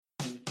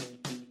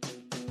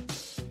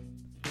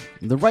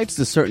The rights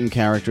to certain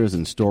characters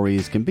and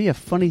stories can be a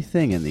funny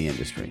thing in the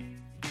industry.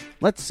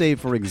 Let's say,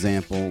 for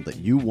example, that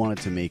you wanted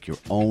to make your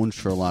own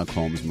Sherlock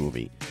Holmes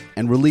movie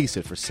and release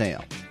it for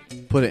sale.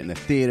 Put it in a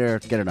theater,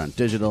 get it on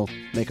digital,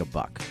 make a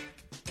buck.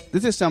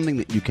 This is something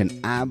that you can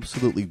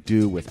absolutely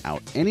do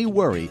without any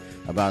worry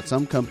about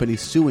some company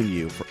suing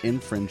you for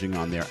infringing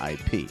on their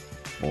IP,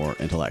 or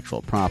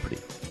intellectual property.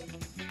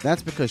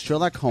 That's because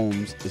Sherlock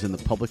Holmes is in the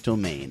public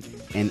domain,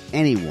 and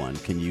anyone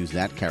can use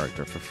that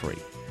character for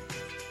free.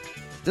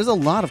 There's a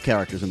lot of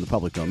characters in the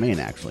public domain,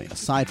 actually,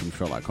 aside from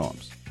Sherlock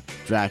Holmes.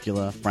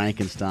 Dracula,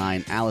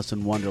 Frankenstein, Alice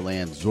in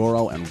Wonderland,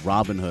 Zorro, and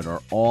Robin Hood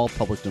are all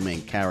public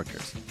domain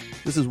characters.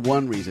 This is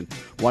one reason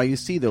why you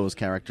see those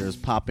characters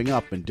popping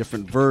up in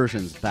different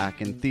versions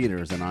back in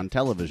theaters and on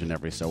television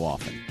every so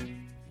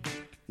often.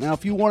 Now,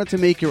 if you wanted to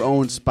make your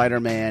own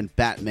Spider-Man,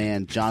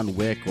 Batman, John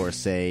Wick, or,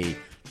 say,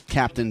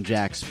 Captain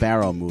Jack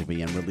Sparrow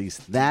movie and release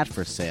that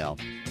for sale,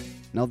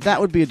 now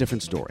that would be a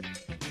different story.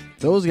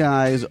 Those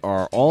guys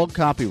are all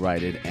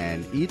copyrighted,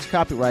 and each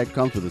copyright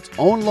comes with its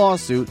own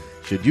lawsuit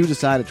should you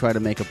decide to try to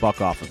make a buck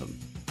off of them.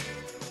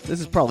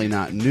 This is probably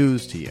not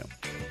news to you.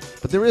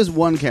 But there is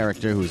one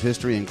character whose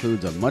history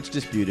includes a much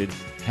disputed,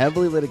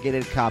 heavily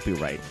litigated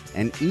copyright,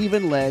 and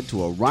even led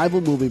to a rival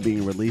movie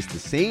being released the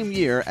same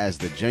year as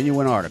the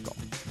genuine article,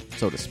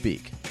 so to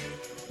speak.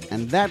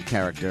 And that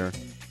character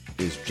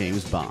is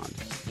James Bond.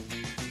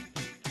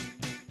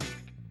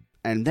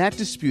 And that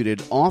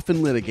disputed,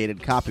 often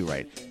litigated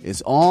copyright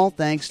is all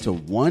thanks to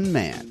one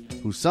man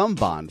who some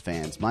Bond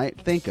fans might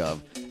think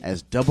of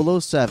as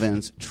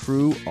 007's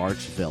true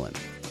arch-villain,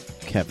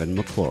 Kevin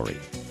McClory.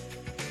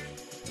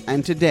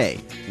 And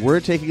today, we're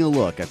taking a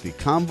look at the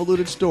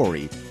convoluted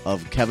story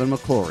of Kevin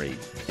McClory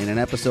in an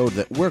episode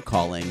that we're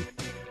calling,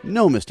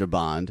 No, Mr.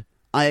 Bond,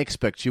 I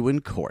Expect You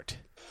in Court.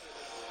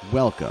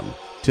 Welcome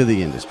to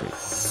the industry.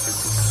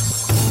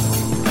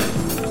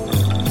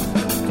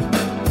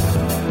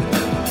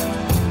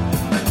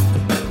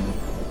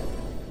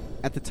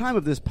 At the time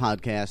of this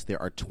podcast, there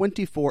are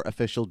 24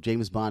 official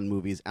James Bond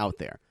movies out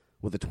there,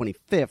 with the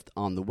 25th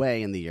on the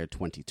way in the year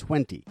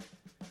 2020.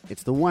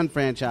 It's the one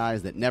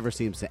franchise that never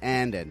seems to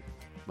end and,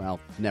 well,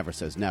 never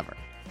says never.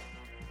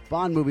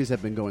 Bond movies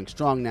have been going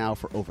strong now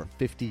for over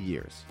 50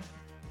 years.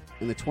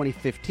 In the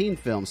 2015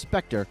 film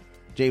Spectre,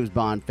 James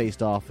Bond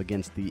faced off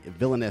against the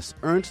villainous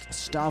Ernst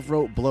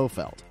Stavro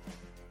Blofeld.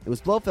 It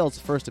was Blofeld's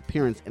first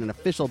appearance in an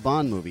official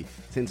Bond movie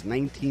since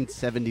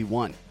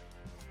 1971.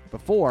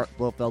 Before,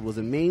 Blofeld was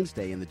a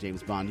mainstay in the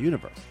James Bond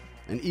universe,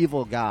 an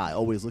evil guy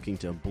always looking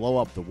to blow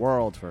up the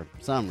world for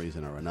some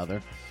reason or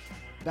another.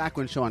 Back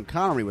when Sean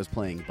Connery was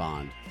playing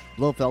Bond,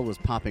 Blofeld was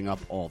popping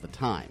up all the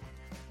time.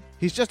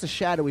 He's just a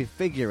shadowy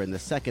figure in the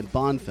second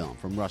Bond film,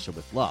 From Russia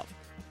with Love,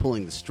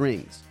 pulling the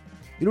strings.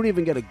 You don't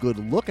even get a good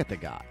look at the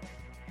guy.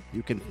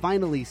 You can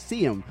finally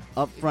see him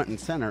up front and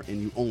center in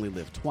You Only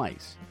Live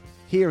Twice.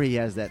 Here he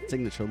has that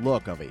signature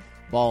look of a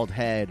bald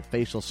head,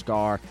 facial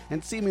scar,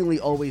 and seemingly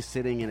always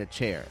sitting in a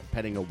chair,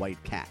 petting a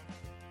white cat.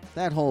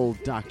 That whole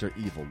Dr.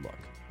 Evil look.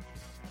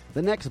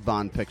 The next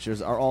Bond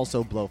pictures are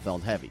also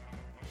Blofeld heavy.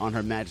 On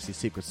Her Majesty's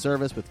Secret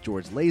Service with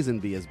George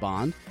Lazenby as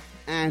Bond,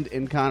 and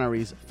in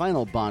Connery's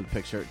final Bond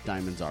picture,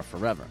 Diamonds Are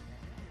Forever.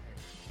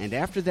 And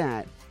after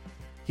that,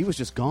 he was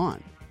just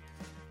gone.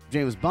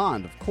 James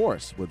Bond, of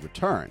course, would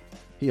return.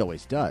 He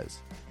always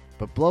does.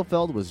 But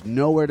Blofeld was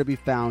nowhere to be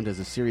found as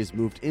the series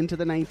moved into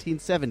the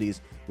 1970s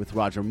with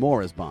Roger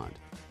Moore as Bond.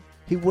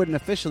 He wouldn't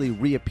officially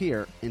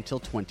reappear until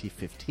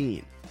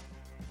 2015.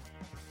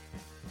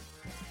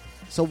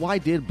 So why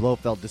did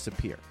Blofeld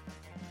disappear?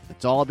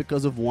 It's all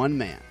because of one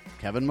man,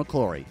 Kevin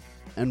McClory,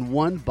 and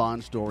one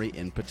Bond story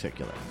in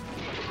particular.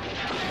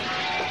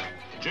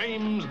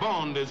 James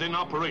Bond is in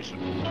operation.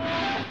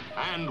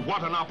 And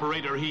what an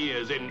operator he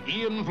is in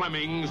Ian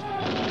Fleming's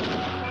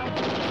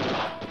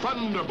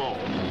Thunderball.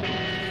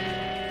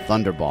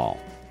 Thunderball.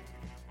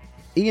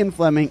 Ian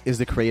Fleming is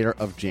the creator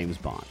of James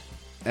Bond.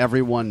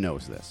 Everyone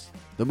knows this.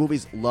 The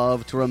movies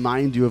love to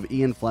remind you of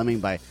Ian Fleming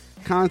by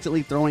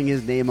constantly throwing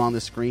his name on the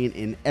screen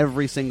in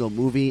every single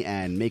movie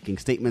and making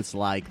statements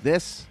like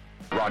this.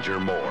 Roger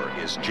Moore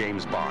is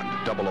James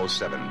Bond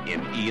 007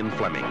 in Ian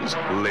Fleming's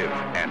Live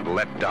and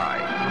Let Die.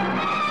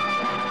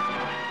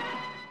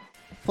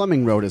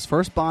 Fleming wrote his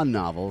first Bond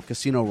novel,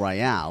 Casino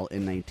Royale,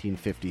 in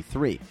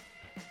 1953.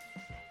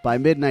 By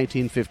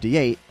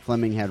mid-1958,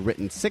 Fleming had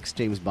written 6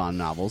 James Bond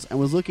novels and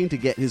was looking to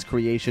get his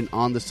creation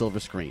on the silver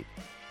screen.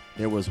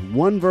 There was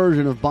one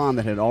version of Bond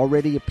that had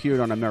already appeared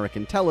on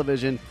American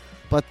television,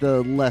 but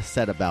the less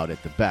said about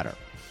it, the better.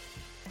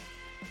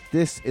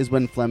 This is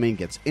when Fleming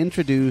gets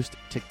introduced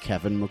to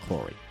Kevin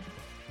McClory.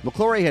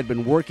 McClory had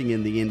been working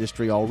in the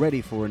industry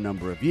already for a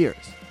number of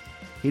years.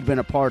 He'd been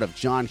a part of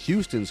John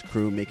Huston's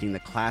crew making the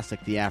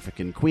classic The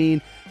African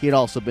Queen. He had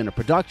also been a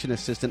production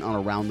assistant on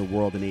Around the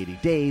World in 80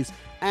 Days.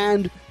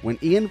 And when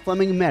Ian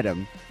Fleming met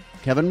him,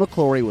 Kevin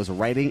McClory was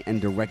writing and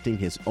directing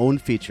his own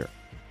feature,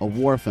 a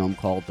war film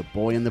called The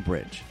Boy in the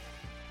Bridge.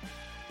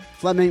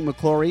 Fleming,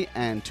 McClory,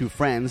 and 2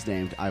 friends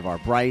named Ivar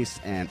Bryce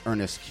and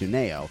Ernest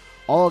Cuneo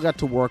all got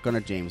to work on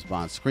a James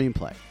Bond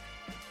screenplay.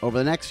 Over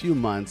the next few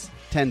months,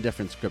 10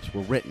 different scripts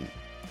were written.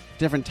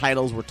 Different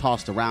titles were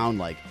tossed around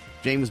like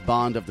James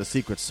Bond of the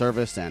Secret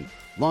Service and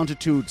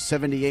Longitude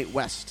 78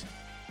 West.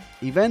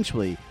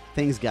 Eventually,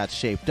 things got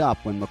shaped up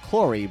when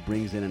McClory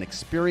brings in an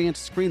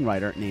experienced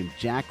screenwriter named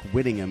Jack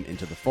Whittingham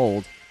into the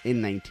fold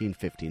in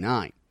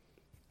 1959.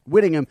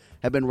 Whittingham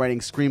had been writing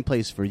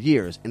screenplays for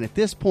years, and at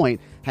this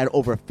point had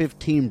over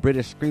 15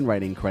 British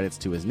screenwriting credits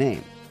to his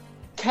name.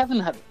 Kevin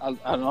had an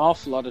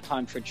awful lot of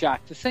time for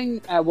Jack. The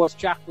thing was,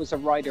 Jack was a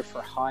writer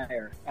for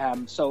hire,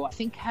 so I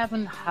think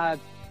Kevin had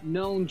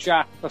known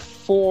Jack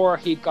before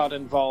he got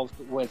involved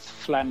with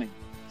Fleming.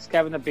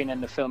 Kevin had been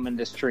in the film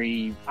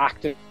industry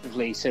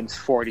actively since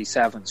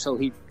 1947, so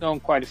he'd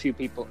known quite a few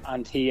people,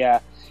 and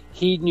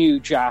he knew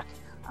Jack,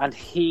 and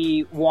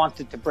he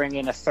wanted to bring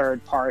in a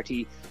third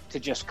party to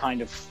just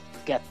kind of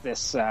get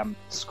this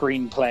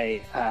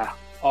screenplay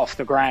off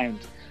the ground.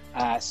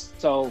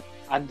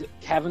 And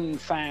Kevin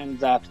found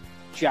that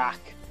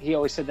he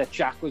always said that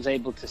Jack was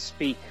able to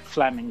speak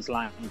Fleming's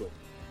language.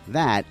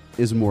 That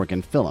is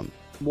Morgan Fulham.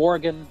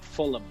 Morgan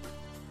Fulham.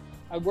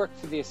 I worked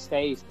for the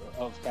estate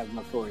of Kevin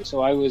McClory,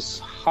 so I was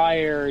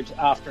hired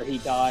after he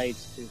died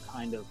to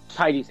kind of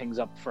tidy things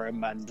up for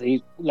him, and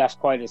he left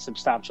quite a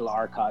substantial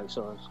archive,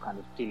 so I was kind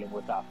of dealing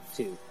with that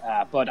too.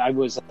 But I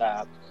was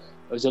a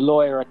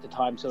lawyer at the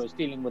time, so I was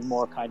dealing with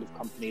more kind of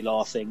company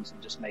law things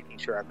and just making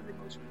sure everything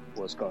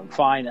was going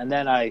fine. And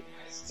then I,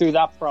 through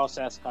that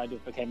process, kind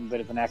of became a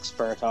bit of an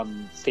expert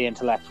on the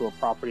intellectual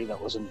property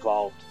that was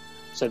involved.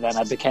 So then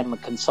I became a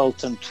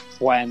consultant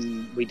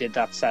when we did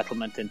that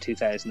settlement in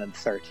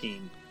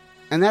 2013.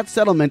 And that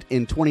settlement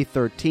in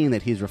 2013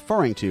 that he's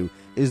referring to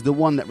is the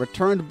one that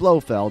returned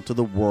Blofeld to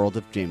the world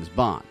of James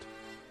Bond.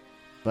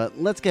 But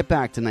let's get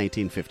back to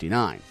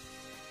 1959.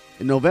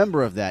 In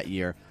November of that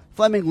year,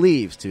 Fleming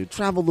leaves to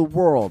travel the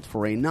world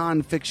for a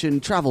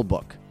non-fiction travel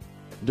book.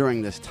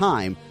 During this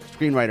time,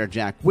 screenwriter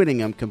Jack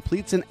Whittingham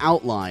completes an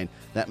outline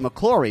that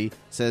McClory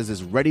says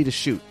is ready to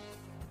shoot.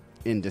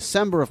 In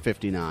December of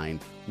 1959,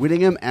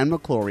 Whittingham and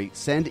McClory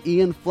send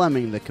Ian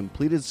Fleming the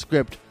completed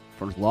script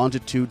for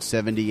Longitude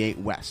 78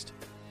 West.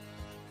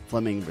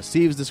 Fleming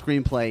receives the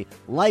screenplay,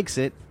 likes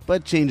it,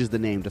 but changes the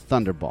name to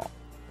Thunderball.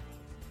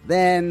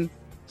 Then,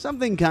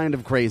 something kind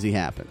of crazy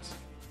happens.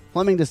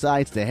 Fleming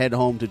decides to head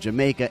home to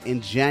Jamaica in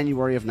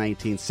January of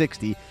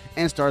 1960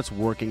 and starts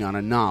working on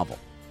a novel.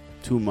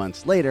 2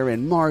 months later,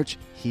 in March,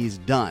 he's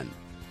done.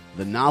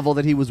 The novel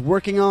that he was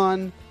working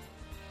on?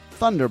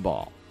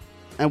 Thunderball.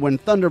 And when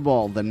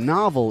Thunderball, the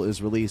novel,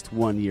 is released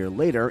 1 year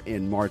later,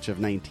 in March of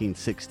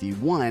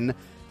 1961,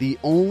 the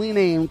only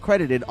name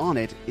credited on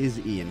it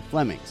is Ian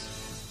Fleming's.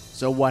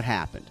 So what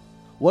happened?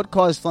 What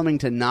caused Fleming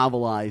to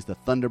novelize the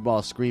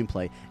Thunderball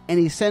screenplay and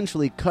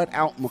essentially cut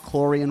out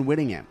McClory and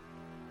Whittingham?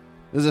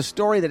 There's a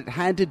story that it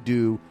had to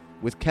do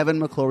with Kevin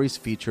McClory's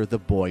feature, The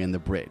Boy in the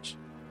Bridge.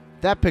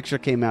 That picture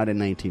came out in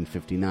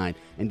 1959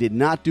 and did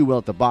not do well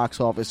at the box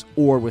office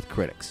or with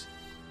critics.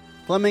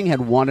 Fleming had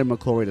wanted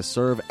McClory to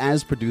serve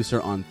as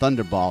producer on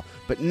Thunderball,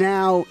 but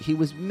now he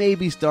was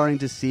maybe starting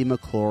to see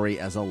McClory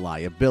as a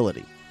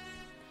liability.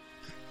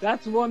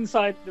 That's one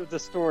side of the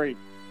story.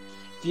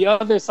 The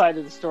other side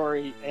of the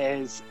story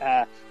is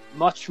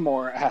much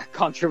more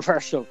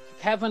controversial.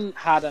 Kevin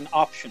had an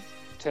option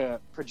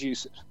to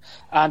produce it,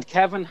 and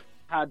Kevin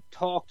had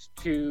talked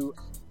to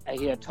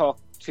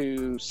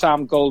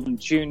Sam Goldwyn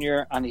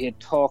Jr. and he had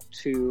talked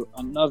to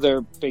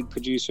another big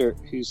producer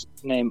whose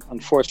name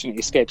unfortunately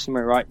escapes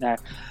me right now,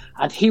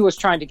 and he was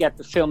trying to get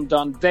the film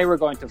done. They were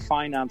going to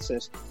finance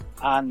it,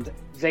 and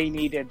they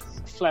needed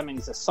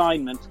Fleming's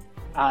assignment,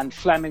 and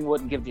Fleming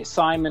wouldn't give the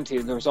assignment.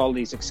 There was all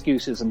these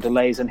excuses and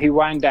delays, and he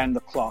wound down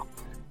the clock,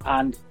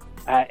 and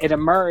it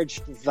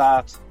emerged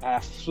that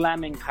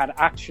Fleming had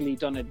actually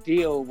done a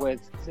deal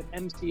with, is it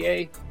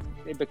MCA?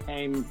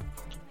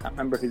 I can't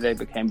remember who they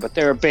became, but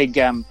they were a big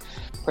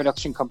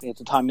production company at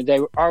the time, and they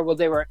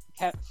were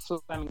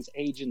Fleming's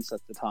agents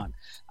at the time,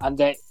 and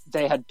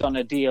they had done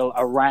a deal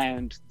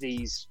around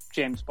these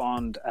James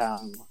Bond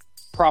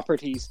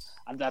properties,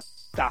 and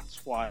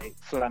that's why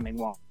Fleming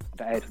wanted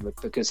out of it,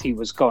 because he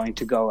was going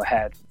to go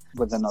ahead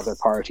with another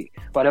party.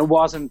 But it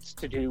wasn't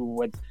to do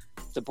with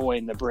The Boy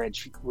in the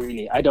Bridge,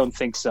 really. I don't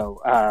think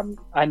so.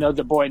 I know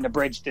The Boy in the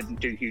Bridge didn't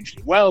do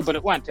hugely well, but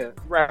it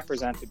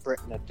represented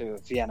Britain at the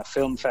Vienna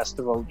Film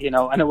Festival,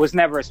 and it was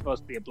never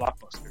supposed to be a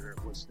blockbuster.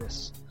 It was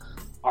this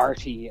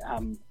arty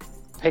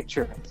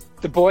picture.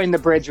 The Boy in the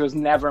Bridge was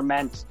never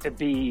meant to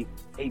be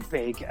a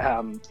big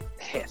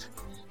hit.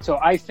 So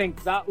I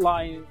think that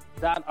line,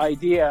 that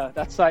idea,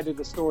 that side of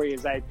the story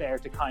is out there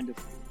to kind of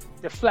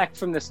deflect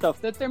from the stuff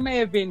that there may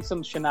have been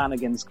some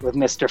shenanigans with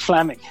Mr.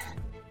 Fleming.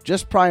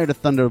 Just prior to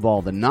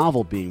Thunderball, the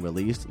novel, being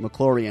released,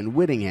 McClory and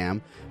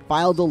Whittingham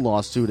filed a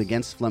lawsuit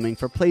against Fleming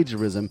for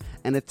plagiarism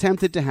and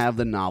attempted to have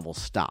the novel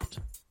stopped.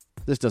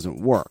 This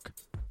doesn't work.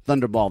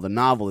 Thunderball, the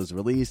novel, is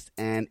released,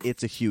 and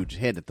it's a huge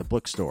hit at the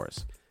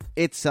bookstores.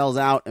 It sells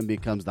out and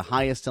becomes the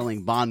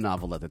highest-selling Bond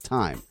novel at the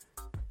time.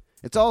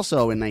 It's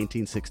also in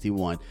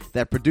 1961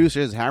 that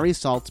producers Harry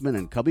Saltzman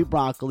and Cubby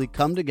Broccoli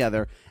come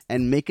together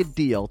and make a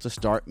deal to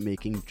start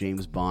making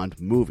James Bond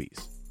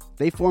movies.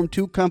 They form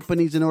two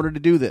companies in order to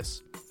do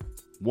this.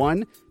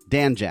 One,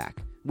 Danjaq,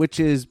 which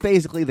is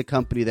basically the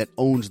company that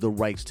owns the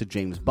rights to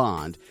James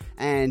Bond,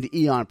 and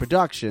Eon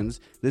Productions,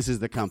 this is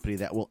the company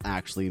that will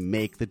actually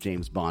make the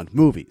James Bond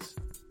movies.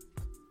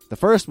 The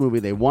first movie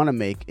they want to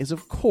make is,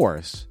 of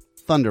course,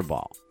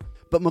 Thunderball.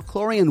 But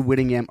McClory and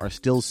Whittingham are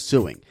still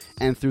suing,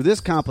 and through this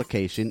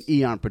complication,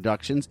 Eon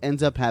Productions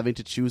ends up having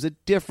to choose a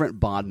different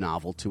Bond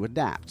novel to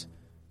adapt.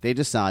 They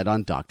decide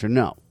on Dr.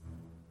 No.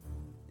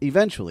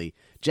 Eventually,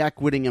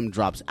 Jack Whittingham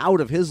drops out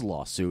of his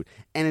lawsuit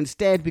and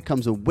instead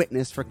becomes a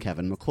witness for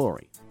Kevin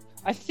McClory.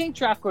 I think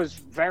Jack was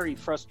very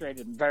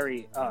frustrated and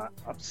very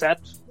upset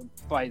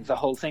by the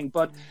whole thing,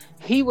 but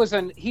he was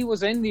in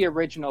the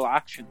original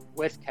action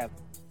with Kevin.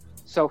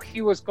 So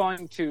he was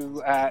going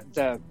to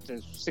the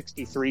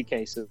 63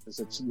 case, as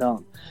it's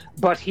known,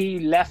 but he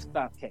left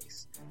that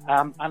case.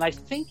 And I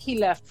think he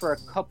left for a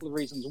couple of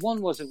reasons.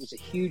 One was it was a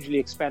hugely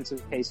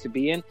expensive case to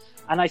be in,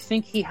 and I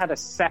think he had a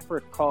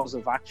separate cause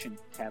of action,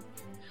 Kevin,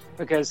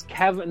 because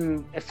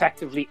Kevin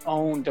effectively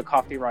owned the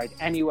copyright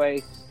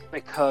anyway,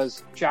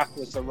 because Jack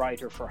was the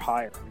writer for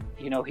hire.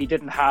 You know, he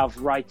didn't have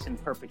rights in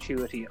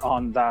perpetuity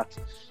on that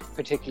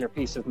particular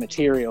piece of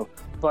material,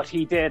 but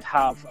he did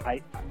have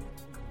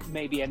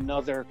maybe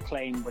another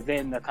claim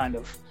within the kind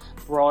of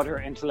broader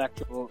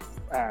intellectual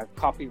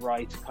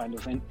copyright kind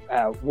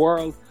of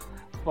world,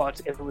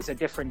 but it was a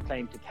different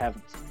claim to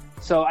Kevin's.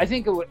 So I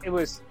think it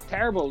was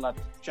terrible that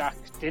Jack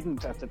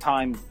didn't at the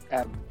time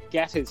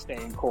get his day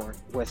in court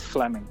with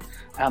Fleming.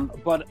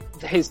 But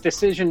his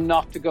decision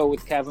not to go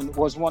with Kevin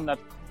was one that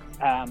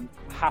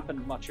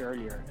happened much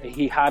earlier.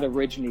 He had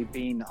originally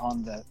been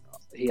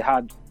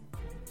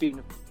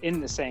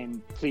in the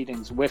same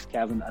pleadings with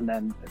Kevin and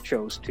then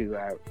chose to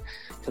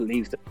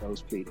leave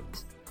those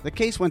pleadings. The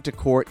case went to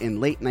court in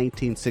late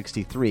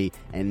 1963,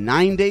 and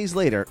 9 days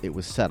later it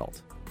was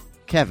settled.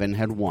 Kevin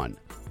had won.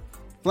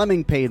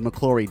 Fleming paid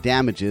McClory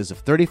damages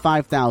of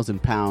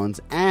 £35,000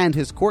 and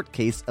his court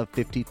case of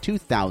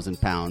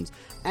 £52,000,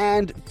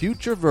 and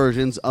future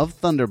versions of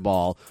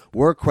Thunderball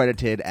were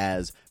credited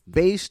as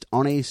based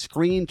on a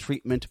screen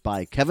treatment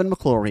by Kevin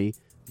McClory,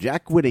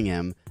 Jack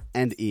Whittingham,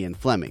 and Ian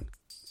Fleming,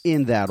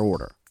 in that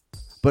order.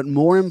 But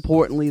more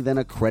importantly than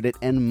a credit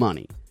and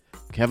money,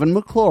 Kevin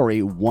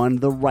McClory won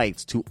the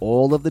rights to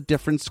all of the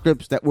different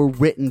scripts that were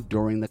written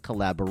during the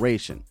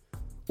collaboration.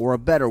 Or a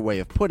better way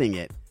of putting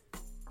it,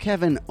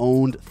 Kevin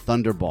owned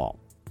Thunderball.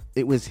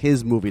 It was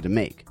his movie to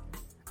make.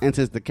 And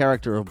since the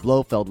character of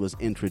Blofeld was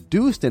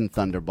introduced in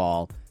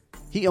Thunderball,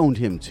 he owned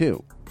him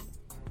too.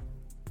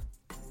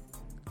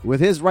 With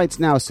his rights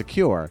now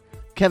secure,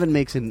 Kevin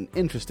makes an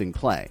interesting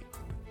play.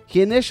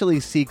 He initially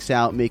seeks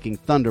out making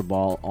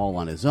Thunderball all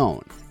on his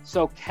own.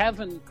 So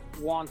Kevin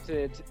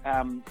wanted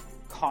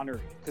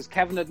Connery, because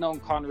Kevin had known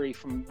Connery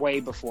from way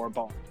before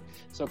Bond.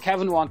 So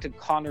Kevin wanted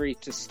Connery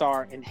to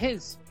star in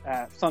his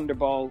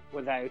Thunderball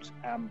without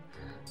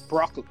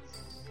Broccoli.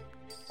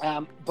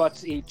 But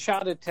he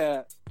chatted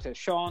to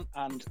Sean,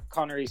 and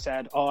Connery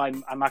said,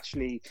 I'm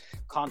actually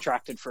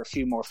contracted for a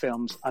few more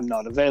films. I'm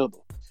not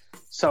available.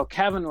 So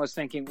Kevin was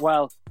thinking,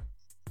 well,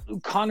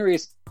 Connery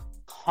is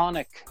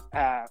iconic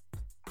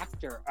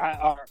actor.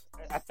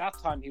 At that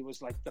time, he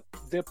was like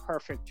the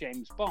perfect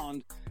James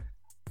Bond.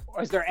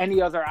 Is there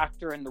any other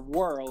actor in the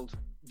world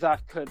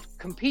that could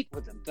compete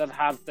with him, that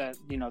have the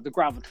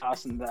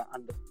gravitas and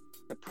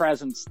the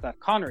presence that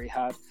Connery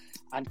had?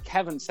 And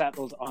Kevin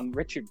settled on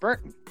Richard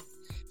Burton.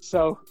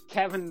 So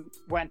Kevin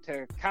went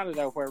to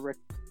Canada, where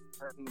Richard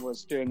Burton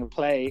was doing a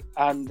play,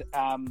 and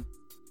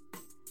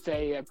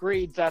they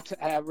agreed that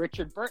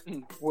Richard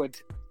Burton would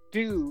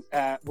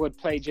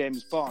play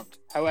James Bond.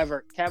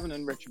 However, Kevin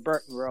and Richard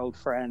Burton were old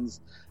friends,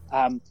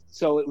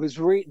 so it was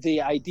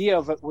the idea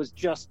of it was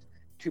just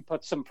to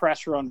put some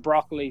pressure on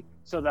Broccoli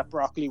so that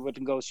Broccoli would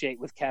negotiate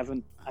with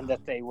Kevin and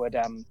that they would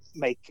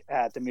make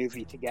the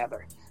movie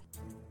together.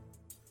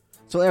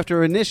 So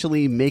after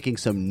initially making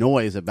some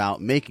noise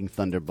about making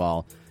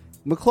Thunderball,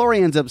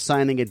 McClory ends up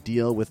signing a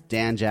deal with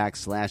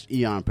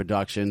Danjaq/Eon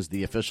Productions,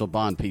 the official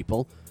Bond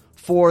people,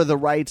 for the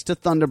rights to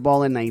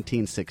Thunderball in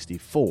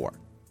 1964.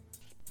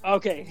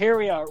 Okay, here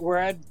we are. We're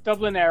at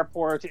Dublin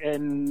Airport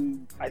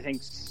in, I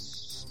think,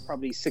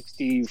 probably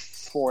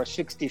 64,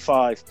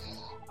 65.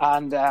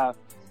 And the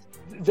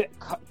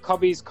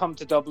Cubbies come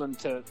to Dublin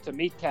to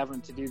meet Kevin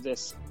to do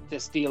this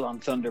deal on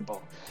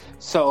Thunderball.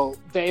 So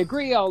they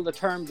agree all the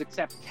terms,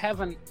 except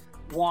Kevin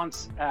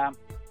wants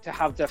to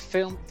have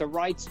the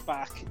rights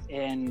back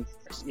in,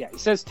 he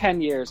says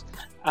 10 years.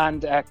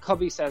 And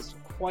Cubby says,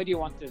 why do you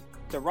want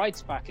the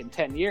rights back in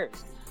 10 years?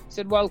 He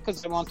said, well,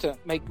 because I want to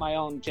make my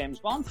own James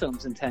Bond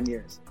films in 10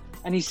 years.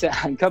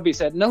 And Cubby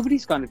said,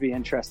 nobody's going to be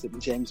interested in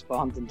James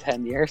Bond in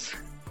 10 years.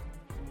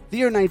 The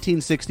year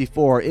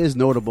 1964 is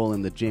notable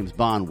in the James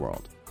Bond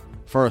world.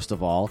 First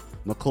of all,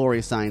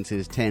 McClory signs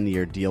his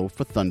 10-year deal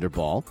for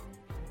Thunderball.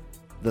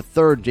 The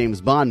third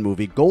James Bond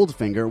movie,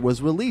 Goldfinger,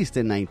 was released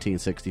in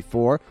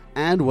 1964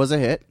 and was a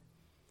hit.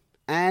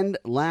 And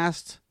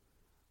last,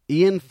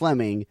 Ian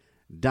Fleming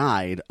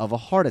died of a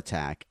heart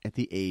attack at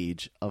the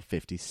age of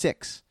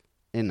 56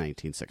 in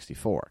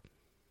 1964.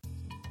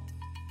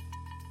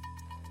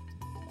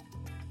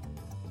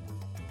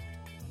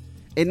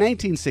 In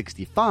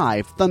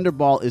 1965,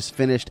 Thunderball is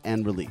finished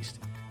and released.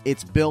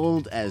 It's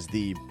billed as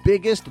the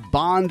biggest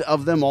Bond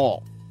of them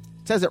all.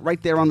 It says it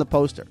right there on the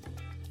poster.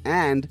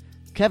 And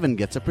Kevin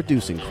gets a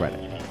producing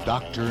credit.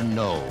 Dr.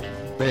 No,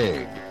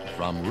 big,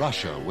 from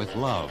Russia with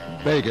love,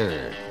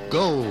 bigger,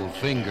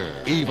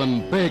 Goldfinger,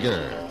 even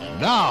bigger.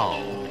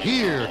 Now,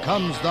 here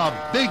comes the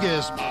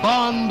biggest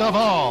Bond of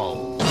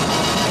all,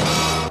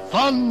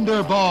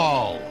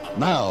 Thunderball.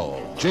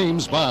 Now,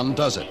 James Bond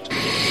does it.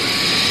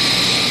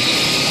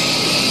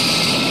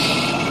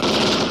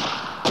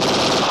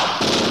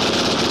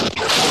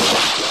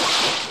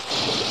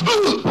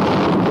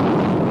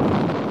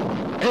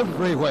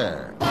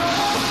 Everywhere.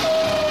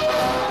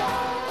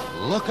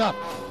 Look up,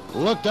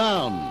 look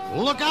down,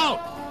 look out!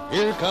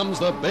 Here comes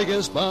the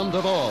biggest Bond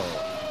of all.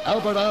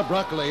 Albert R.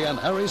 Broccoli and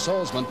Harry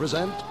Saltzman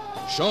present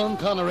Sean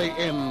Connery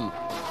in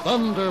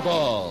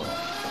Thunderball.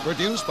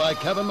 Produced by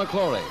Kevin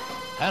McClory.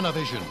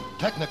 Panavision,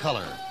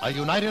 Technicolor, a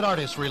United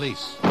Artists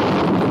release.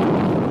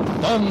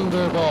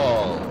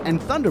 Thunderball. And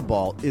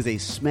Thunderball is a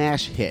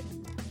smash hit.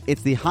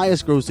 It's the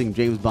highest grossing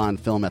James Bond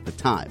film at the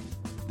time.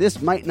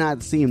 This might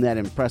not seem that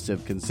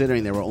impressive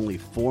considering there were only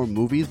 4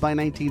 movies by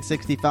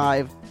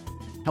 1965.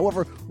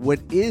 However, what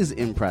is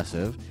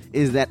impressive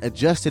is that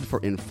adjusted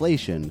for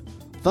inflation,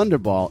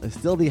 Thunderball is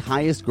still the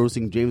highest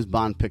grossing James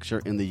Bond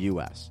picture in the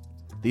U.S.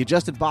 The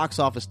adjusted box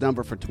office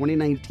number for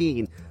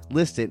 2019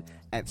 listed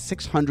at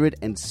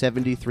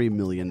 $673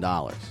 million.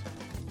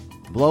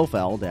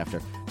 Blofeld,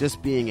 after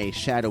just being a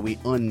shadowy,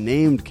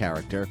 unnamed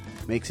character,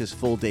 makes his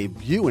full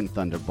debut in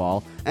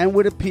Thunderball and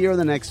would appear in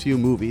the next few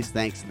movies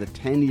thanks to the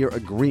 10-year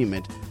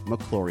agreement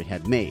McClory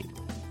had made.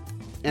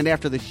 And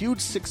after the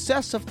huge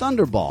success of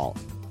Thunderball,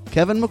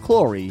 Kevin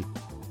McClory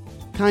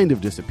kind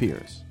of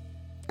disappears,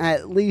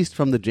 at least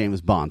from the James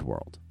Bond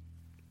world.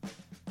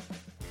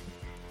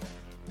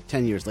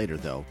 10 years later,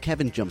 though,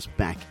 Kevin jumps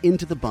back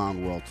into the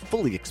Bond world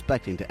fully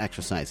expecting to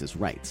exercise his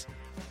rights.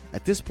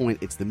 At this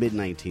point, it's the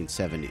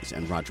mid-1970s,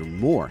 and Roger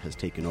Moore has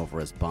taken over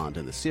as Bond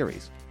in the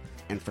series.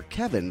 And for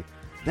Kevin,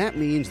 that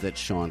means that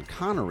Sean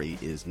Connery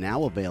is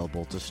now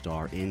available to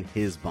star in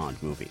his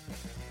Bond movie.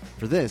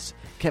 For this,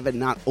 Kevin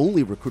not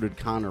only recruited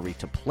Connery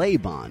to play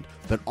Bond,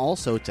 but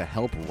also to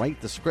help write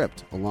the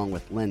script, along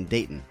with Len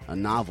Deighton, a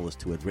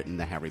novelist who had written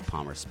the Harry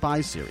Palmer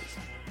Spy series.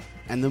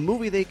 And the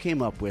movie they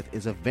came up with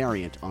is a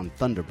variant on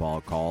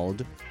Thunderball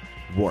called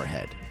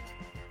Warhead.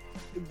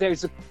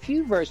 There's a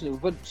few versions,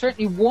 but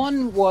certainly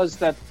one was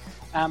that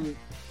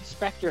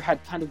Spectre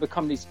had kind of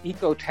become these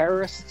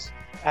eco-terrorists,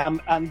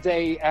 and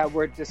they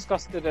were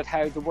disgusted at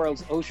how the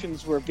world's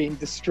oceans were being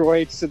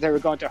destroyed, so they were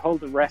going to hold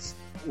the West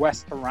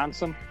to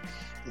ransom.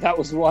 That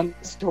was one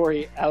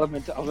story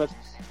element of it.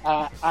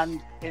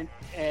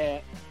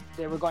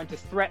 They were going to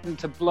threaten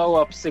to blow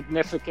up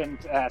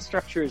significant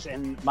structures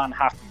in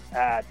Manhattan,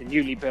 the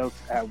newly built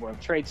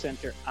World Trade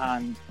Center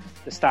and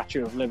the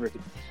Statue of Liberty.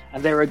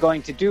 And they were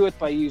going to do it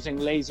by using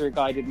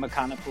laser-guided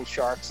mechanical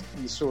sharks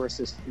in the sewer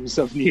systems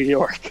of New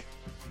York.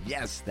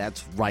 Yes,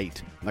 that's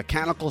right.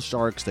 Mechanical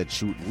sharks that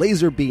shoot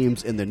laser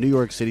beams in the New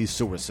York City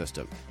sewer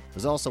system.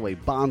 There's also a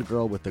Bond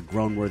girl with the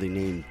groan-worthy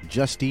name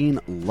Justine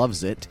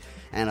Loves It,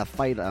 and a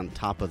fight on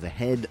top of the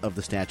head of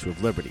the Statue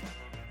of Liberty.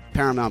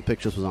 Paramount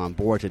Pictures was on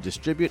board to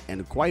distribute,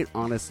 and quite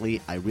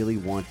honestly, I really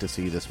want to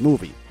see this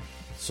movie.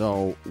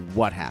 So,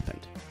 what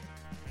happened?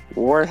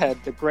 Warhead,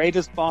 the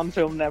greatest Bond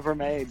film never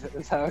made,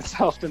 is how it's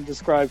often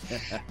described.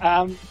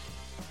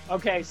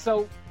 Okay,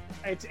 so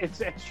it's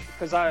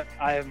because I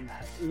am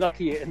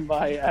lucky in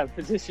my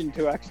position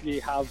to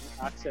actually have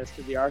access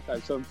to the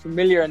archive, so I'm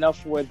familiar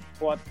enough with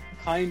what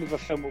kind of a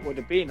film it would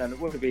have been, and it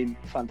would have been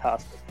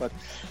fantastic. But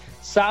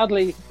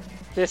sadly,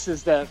 this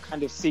is the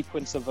kind of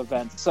sequence of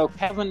events. So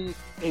Kevin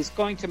is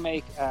going to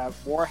make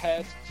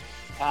Warhead.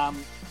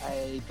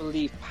 I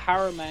believe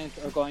Paramount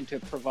are going to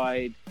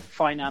provide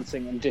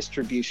financing and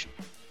distribution.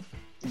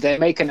 They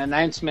make an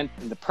announcement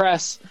in the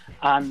press,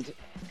 and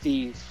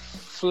the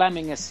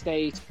Fleming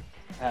estate,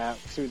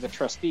 through the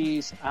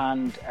trustees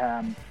and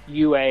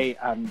UA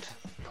and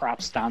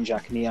perhaps Dan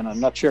Jack Neon, I'm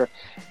not sure,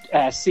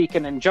 seek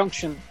an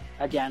injunction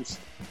against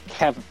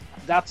Kevin.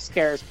 That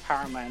scares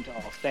Paramount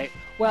off.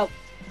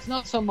 It's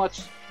not so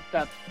much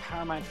that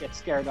Paramount gets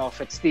scared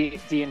off, it's the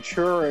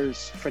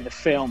insurers for the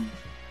film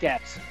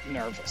get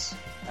nervous.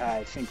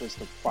 I think it was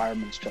the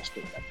Fireman's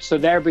Trustee. So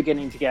they're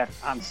beginning to get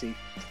antsy,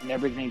 and they're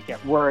beginning to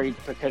get worried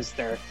because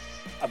they're,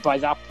 by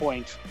that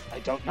point, I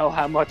don't know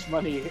how much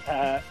money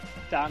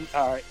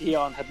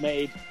Eon had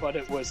made, but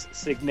it was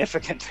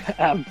significant.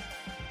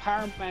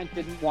 Paramount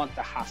didn't want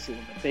the hassle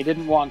of it. They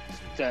didn't want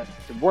the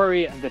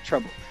worry and the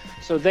trouble.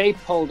 So they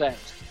pulled out.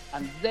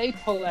 And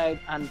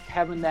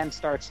Kevin then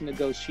starts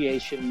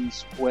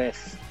negotiations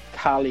with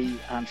Callie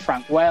and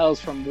Frank Wells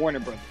from Warner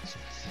Brothers.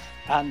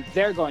 and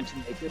they're going to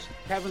make it.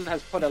 Kevin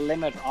has put a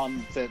limit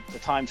on the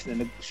time for the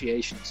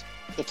negotiations.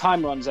 The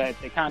time runs out,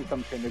 they can't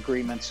come to an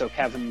agreement, so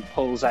Kevin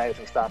pulls out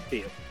of that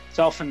deal. It's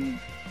often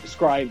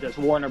described as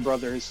Warner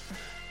Brothers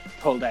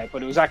pulled out,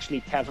 but it was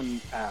actually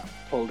Kevin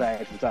pulled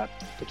out of that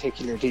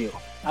particular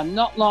deal. And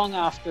not long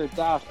after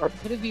that, or it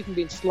could have even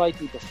been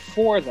slightly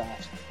before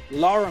that,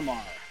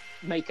 Lorimar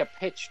make a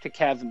pitch to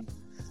Kevin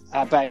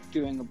about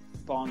doing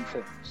Bond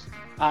films.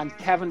 And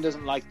Kevin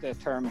doesn't like the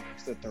terms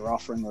that they're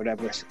offering or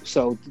whatever,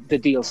 so the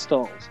deal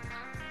stalls.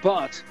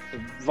 But the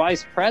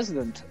vice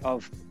president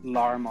of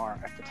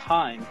Lorimar at the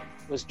time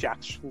was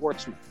Jack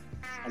Schwartzman.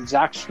 And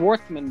Jack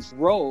Schwartzman's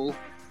role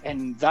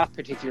in that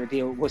particular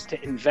deal was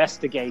to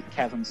investigate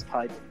Kevin's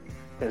title.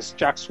 Because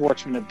Jack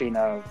Schwartzman had been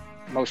a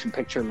motion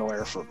picture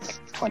lawyer for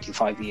like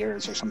 25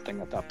 years or something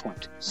at that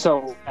point.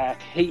 So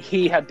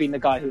he had been the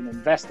guy who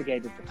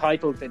investigated the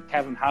title. Did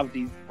Kevin have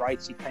the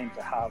rights he claimed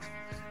to have?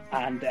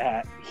 And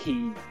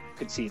he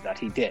could see that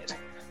he did.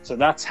 So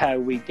that's how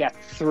we get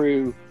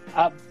through.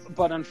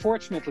 But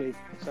unfortunately,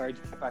 sorry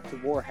to get back to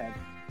Warhead,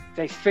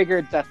 they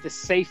figured that the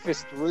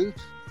safest route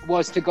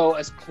was to go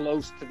as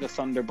close to the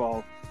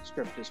Thunderball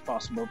script as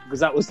possible, because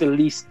that was the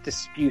least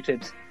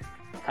disputed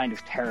kind of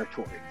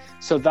territory.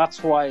 So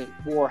that's why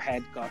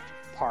Warhead got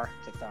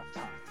parked at that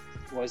time,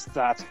 was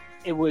that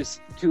it was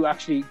to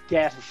actually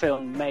get a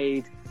film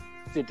made.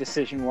 The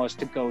decision was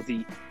to go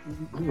the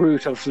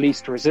route of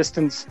least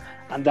resistance,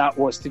 and that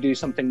was to do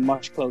something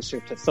much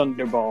closer to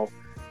Thunderball.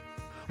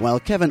 While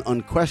Kevin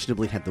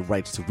unquestionably had the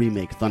rights to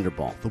remake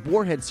Thunderball, the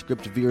Warhead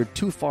script veered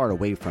too far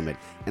away from it,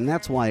 and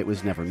that's why it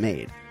was never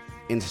made.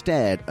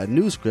 Instead, a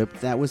new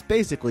script that was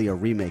basically a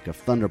remake of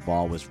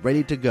Thunderball was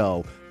ready to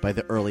go by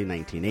the early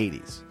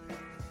 1980s.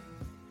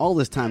 All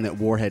this time that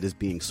Warhead is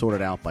being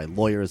sorted out by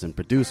lawyers and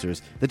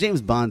producers, the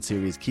James Bond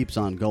series keeps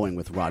on going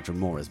with Roger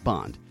Moore as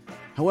Bond.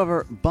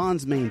 However,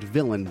 Bond's main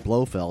villain,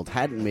 Blofeld,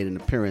 hadn't made an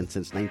appearance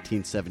since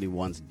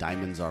 1971's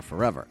Diamonds Are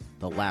Forever,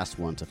 the last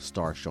one to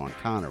star Sean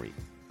Connery.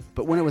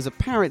 But when it was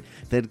apparent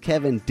that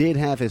Kevin did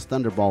have his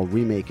Thunderball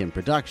remake in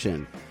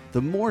production,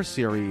 the Moore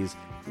series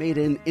made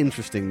an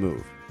interesting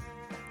move.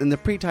 In the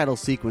pre-title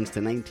sequence to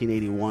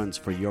 1981's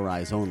For Your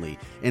Eyes Only,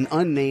 an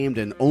unnamed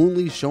and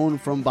only shown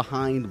from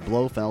behind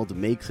Blofeld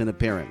makes an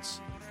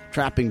appearance,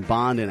 trapping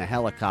Bond in a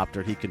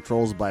helicopter he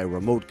controls by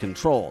remote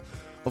control.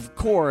 Of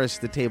course,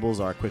 the tables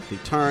are quickly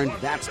turned,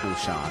 that's no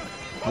shock.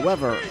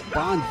 However,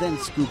 Bond then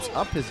scoops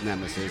up his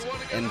nemesis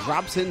and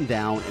drops him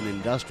down an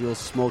industrial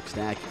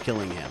smokestack,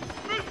 killing him.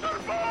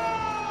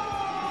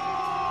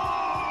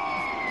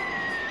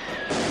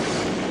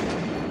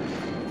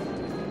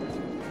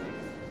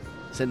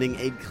 Sending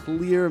a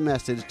clear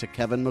message to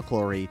Kevin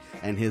McClory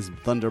and his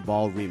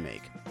Thunderball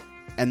remake.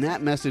 And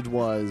that message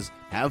was,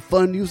 have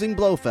fun using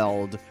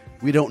Blofeld,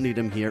 we don't need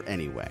him here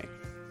anyway.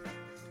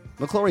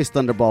 McClory's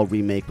Thunderball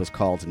remake was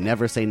called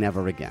Never Say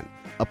Never Again,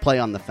 a play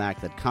on the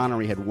fact that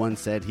Connery had once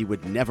said he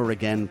would never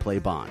again play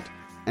Bond,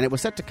 and it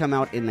was set to come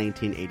out in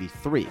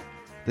 1983,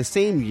 the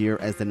same year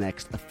as the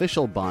next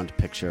official Bond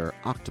picture,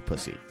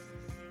 Octopussy.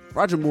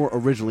 Roger Moore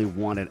originally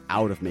wanted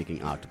out of making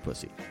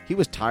Octopussy. He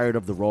was tired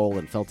of the role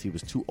and felt he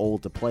was too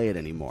old to play it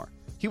anymore.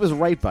 He was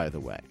right, by the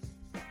way.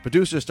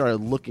 Producers started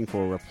looking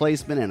for a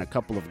replacement, and a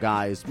couple of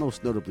guys,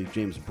 most notably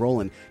James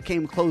Brolin,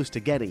 came close to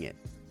getting it.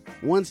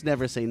 Once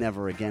Never Say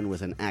Never Again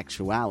was an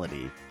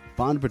actuality,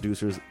 Bond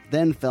producers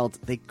then felt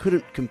they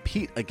couldn't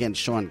compete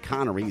against Sean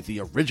Connery,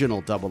 the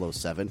original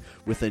 007,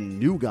 with a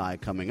new guy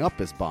coming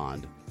up as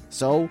Bond.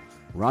 So,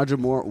 Roger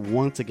Moore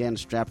once again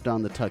strapped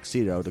on the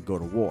tuxedo to go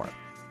to war.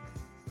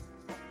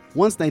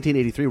 Once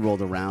 1983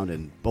 rolled around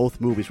and both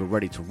movies were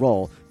ready to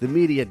roll, the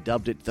media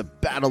dubbed it the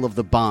Battle of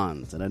the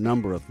Bonds, and a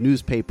number of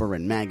newspaper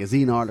and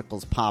magazine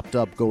articles popped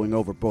up going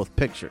over both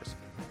pictures.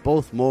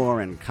 Both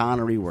Moore and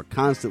Connery were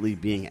constantly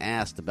being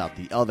asked about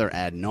the other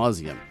ad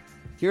nauseum.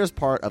 Here's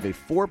part of a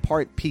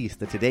 4-part piece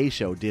the Today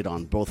Show did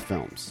on both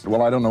films.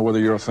 Well, I don't know whether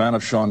you're a fan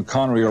of Sean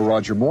Connery or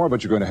Roger Moore,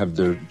 but you're going to have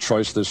the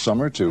choice this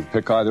summer to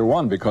pick either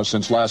one, because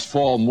since last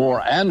fall,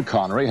 Moore and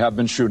Connery have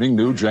been shooting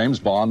new James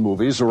Bond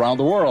movies around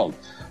the world.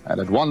 And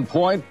at one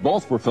point,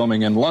 both were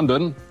filming in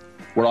London,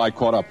 where I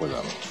caught up with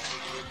them.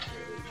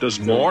 Does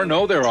Moore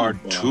know there are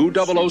 2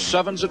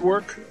 007s at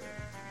work?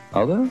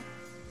 Are there?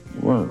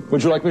 Well,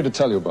 would you like me to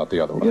tell you about the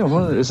other one? Yeah,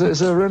 well, is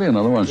there really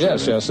another one?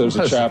 Yes, there's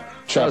a chap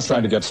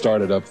trying to get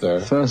started up there.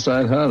 First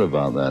I'd heard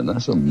about that.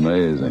 That's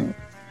amazing.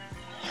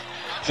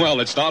 Well,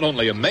 it's not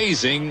only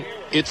amazing,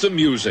 it's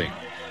amusing.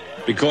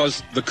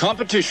 Because the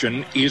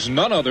competition is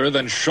none other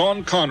than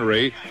Sean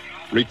Connery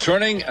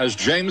returning as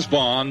James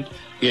Bond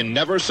in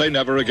Never Say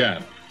Never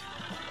Again.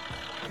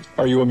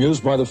 Are you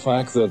amused by the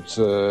fact that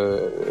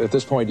at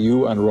this point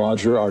you and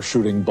Roger are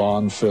shooting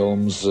Bond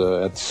films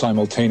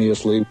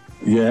simultaneously?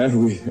 Yeah,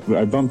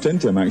 I bumped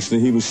into him, actually.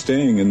 He was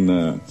staying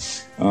in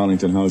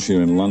Arlington House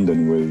here in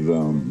London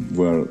with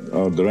where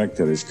our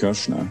director is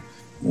Kirshner.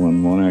 One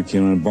morning I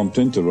came and bumped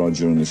into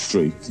Roger in the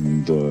street,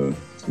 and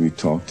we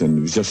talked, and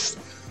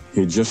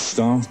he just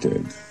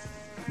started.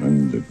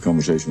 And the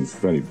conversation was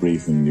very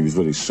brief, and he was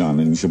very sad.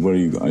 And he said, "Where are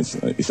you?"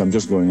 He said, "I'm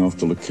just going off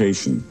to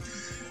location."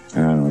 I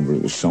don't remember,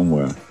 it was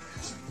somewhere,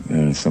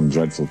 some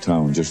dreadful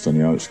town just on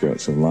the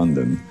outskirts of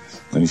London.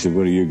 And he said,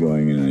 "Where are you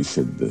going?" And I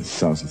said, "The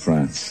south of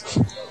France."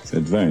 I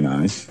said, "Very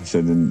nice." He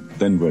said, "And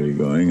then where are you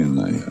going?"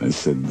 And I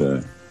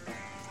said,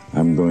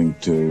 "I'm going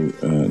to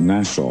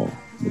Nassau,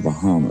 the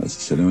Bahamas."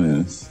 He said, "Oh,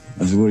 yes."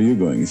 I said, "Where are you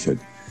going?" He said,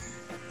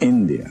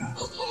 "India."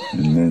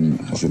 And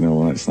then I said, "Oh,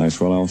 well, that's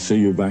nice. Well, I'll see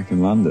you back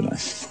in London, I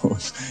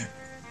suppose."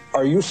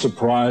 Are you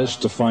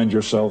surprised to find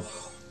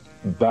yourself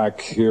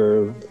back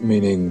here,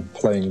 meaning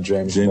playing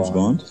James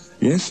Bond?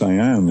 Yes, I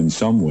am in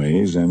some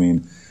ways. I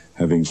mean,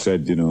 having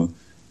said,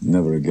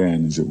 never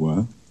again, as it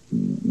were.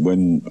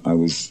 When I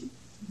was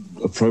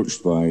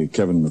approached by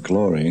Kevin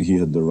McClory, he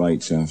had the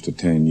rights after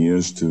 10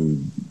 years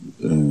to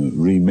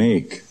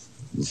remake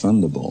the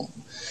Thunderball.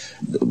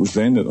 It was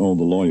then that all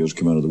the lawyers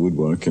came out of the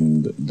woodwork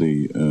and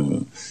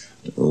the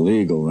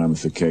legal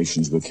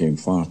ramifications became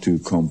far too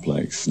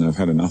complex. And I've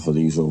had enough of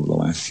these over the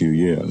last few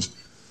years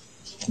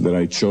that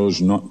I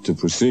chose not to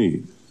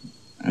proceed.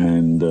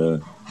 And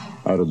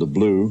out of the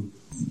blue,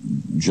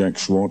 Jack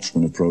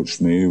Schwartzman approached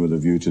me with a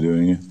view to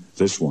doing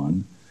this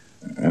one.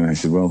 And I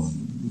said, well,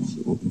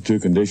 two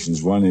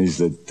conditions. One is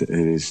that it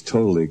is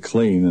totally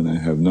clean and I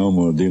have no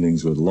more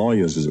dealings with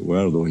lawyers, as it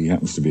were, although he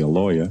happens to be a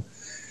lawyer.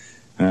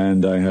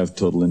 And I have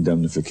total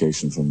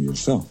indemnification from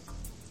yourself.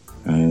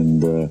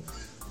 And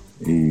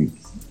he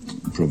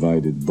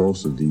provided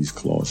both of these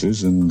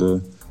clauses,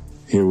 and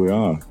here we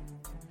are.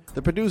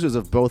 The producers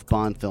of both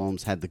Bond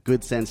films had the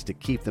good sense to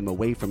keep them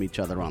away from each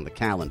other on the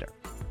calendar.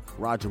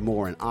 Roger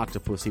Moore and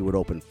Octopussy would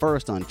open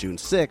first on June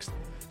 6th.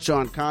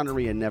 Sean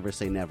Connery and Never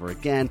Say Never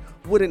Again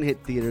wouldn't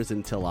hit theaters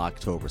until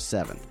October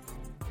 7th.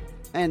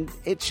 And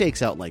it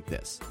shakes out like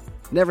this.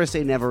 Never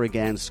Say Never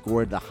Again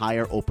scored the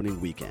higher opening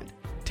weekend,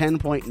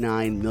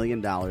 $10.9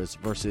 million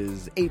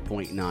versus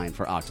 $8.9 million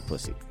for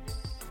Octopussy.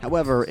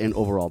 However, in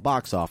overall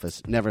box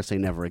office, Never Say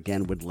Never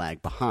Again would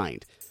lag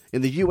behind.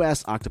 In the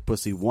U.S.,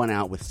 Octopussy won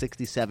out with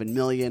 $67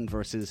 million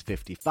versus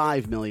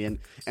 $55 million,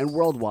 and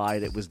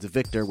worldwide it was the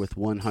victor with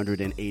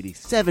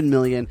 $187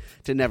 million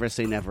to Never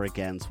Say Never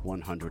Again's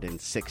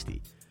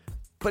 $160.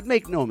 But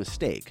make no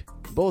mistake,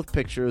 both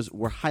pictures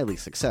were highly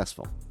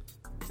successful.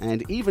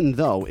 And even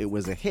though it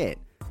was a hit,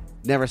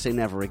 Never Say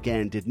Never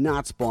Again did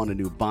not spawn a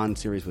new Bond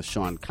series with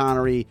Sean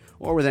Connery,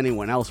 or with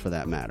anyone else for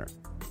that matter.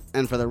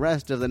 And for the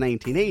rest of the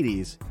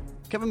 1980s,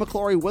 Kevin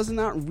McClory was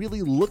not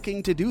really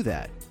looking to do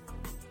that.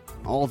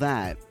 All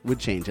that would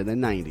change in the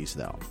 90s,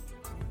 though.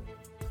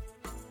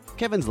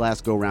 Kevin's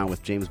last go-round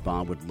with James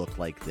Bond would look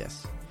like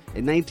this.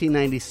 In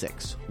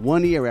 1996,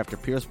 1 year after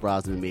Pierce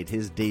Brosnan made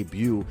his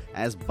debut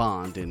as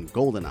Bond in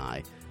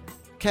GoldenEye,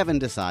 Kevin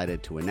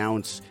decided to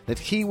announce that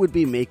he would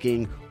be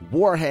making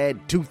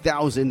Warhead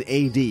 2000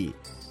 AD,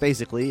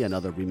 basically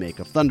another remake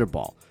of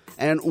Thunderball.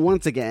 And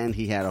once again,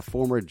 he had a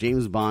former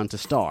James Bond to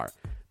star.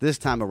 This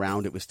time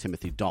around, it was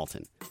Timothy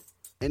Dalton.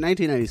 In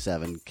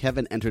 1997,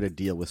 Kevin entered a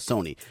deal with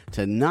Sony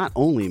to not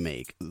only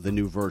make the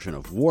new version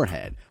of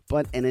Warhead,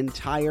 but an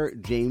entire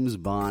James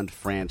Bond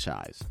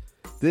franchise.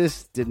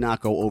 This did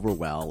not go over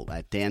well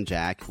at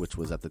Danjaq, which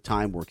was at the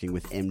time working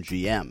with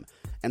MGM,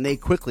 and they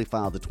quickly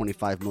filed a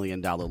 $25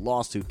 million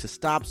lawsuit to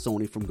stop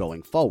Sony from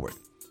going forward.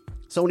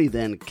 Sony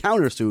then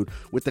countersued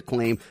with the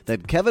claim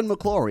that Kevin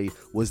McClory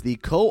was the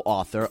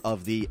co-author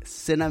of the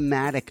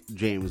cinematic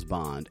James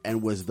Bond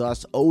and was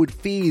thus owed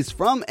fees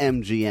from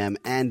MGM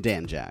and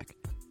Danjaq.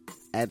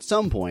 At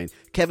some point,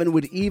 Kevin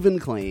would even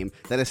claim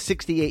that a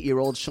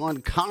 68-year-old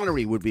Sean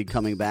Connery would be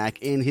coming back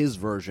in his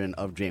version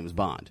of James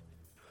Bond.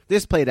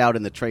 This played out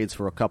in the trades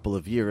for a couple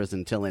of years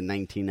until in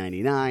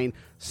 1999,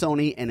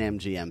 Sony and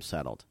MGM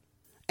settled.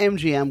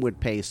 MGM would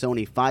pay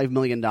Sony $5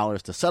 million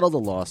to settle the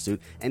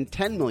lawsuit and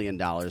 $10 million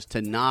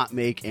to not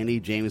make any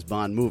James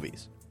Bond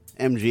movies.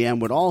 MGM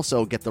would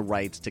also get the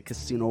rights to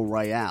Casino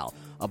Royale,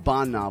 a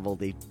Bond novel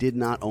they did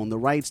not own the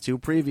rights to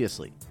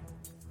previously.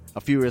 A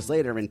few years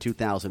later, in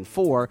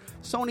 2004,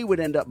 Sony would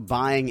end up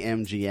buying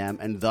MGM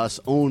and thus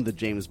own the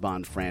James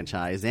Bond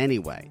franchise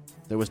anyway.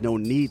 There was no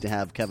need to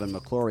have Kevin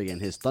McClory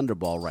and his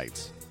Thunderball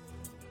rights.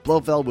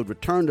 Blofeld would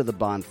return to the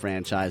Bond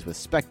franchise with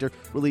Spectre,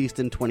 released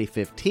in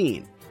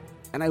 2015.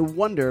 And I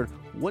wondered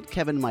what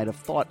Kevin might have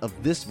thought of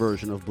this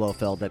version of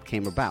Blofeld that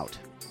came about.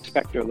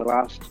 Spectre, the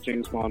last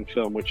James Bond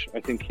film, which I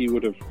think he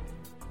would have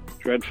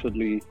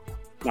dreadfully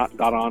not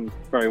got on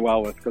very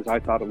well with, because I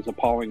thought it was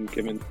appalling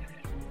given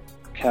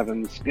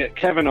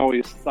Kevin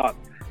always thought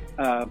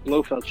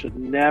Blofeld should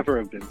never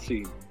have been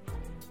seen.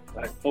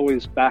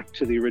 Always back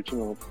to the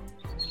original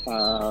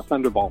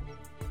Thunderball.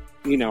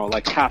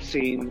 Like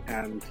Cassine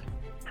and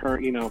her,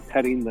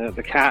 petting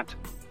the cat.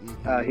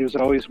 He was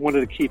always wanted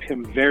to keep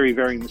him very,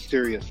 very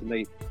mysterious, and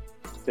they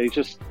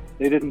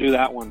didn't do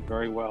that one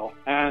very well.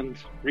 And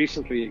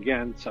recently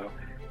again, so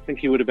I think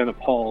he would have been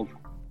appalled.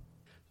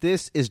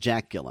 This is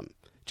Jack Gillam.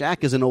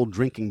 Jack is an old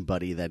drinking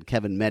buddy that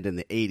Kevin met in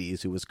the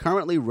 80s who is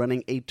currently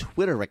running a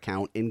Twitter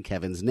account in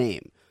Kevin's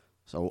name.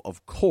 So,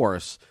 of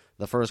course,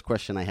 the first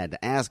question I had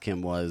to ask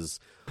him was,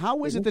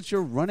 how is it that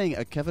you're running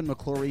a Kevin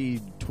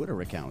McClory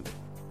Twitter account?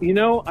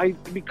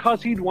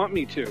 Because he'd want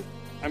me to.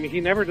 I mean,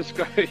 he never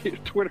discussed.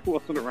 Twitter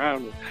wasn't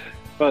around,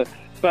 but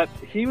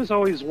he was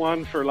always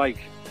one for like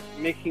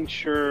making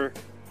sure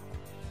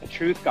the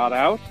truth got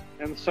out.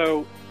 And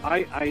so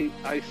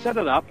I set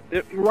it up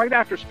right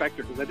after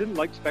Spectre, because I didn't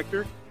like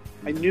Spectre.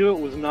 I knew it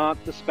was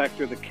not the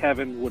Spectre that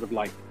Kevin would have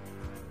liked.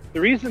 The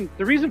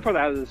reason for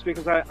that is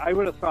because I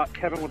would have thought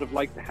Kevin would have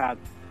liked to have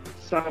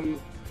some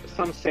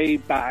say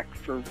back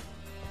for.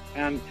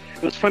 And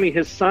it was funny,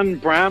 his son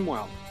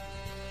Bramwell,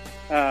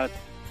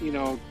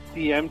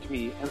 DM'd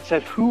me and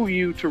said, "Who are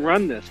you to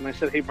run this?" And I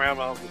said, "Hey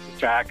Bramwell, this is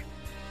Jack.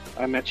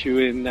 I met you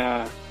in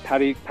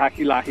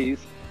Pakilahi's,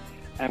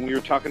 and we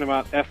were talking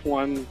about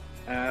F1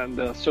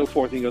 and so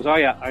forth." And he goes, "Oh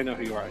yeah, I know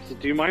who you are." I said,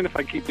 "Do you mind if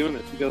I keep doing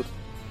this?" He goes,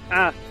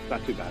 "Not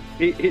too bad."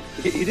 He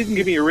didn't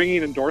give me a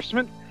ringing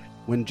endorsement.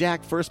 When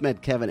Jack first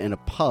met Kevin in a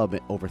pub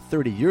over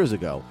 30 years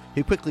ago,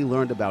 he quickly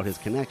learned about his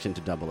connection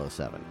to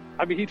 007.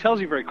 I mean, he tells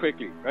you very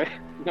quickly, right?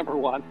 Number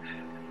one.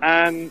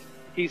 And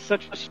he's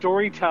such a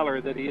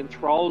storyteller that he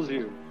enthralls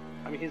you.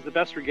 I mean, he's the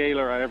best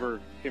regaler I ever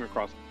came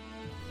across.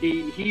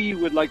 He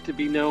would like to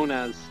be known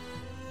as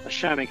a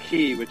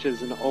Shanachie, which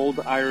is an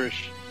old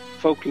Irish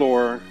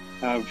folklore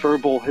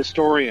verbal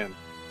historian.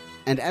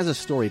 And as a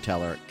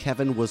storyteller,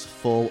 Kevin was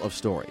full of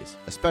stories,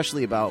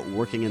 especially about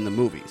working in the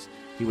movies.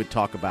 He would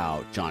talk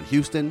about John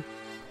Huston.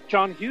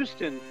 John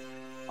Huston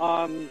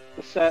on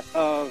the set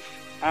of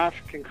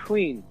African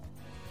Queen.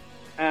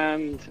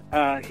 And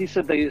he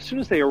said as soon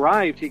as they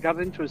arrived, he got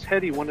into his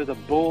head he wanted a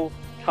bull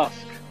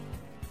tusk,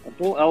 a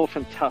bull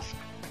elephant tusk.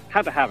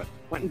 Had to have it.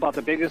 Went and bought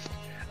the biggest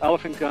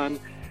elephant gun,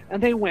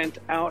 and they went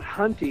out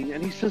hunting.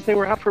 And he says they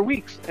were out for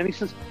weeks. And he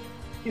says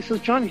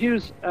John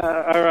Huston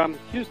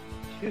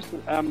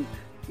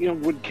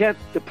would get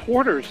the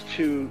porters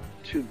to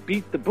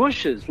beat the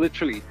bushes,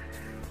 literally.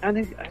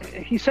 And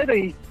he said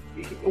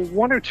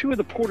one or two of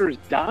the porters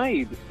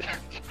died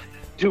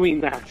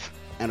doing that.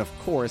 And of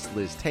course,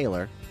 Liz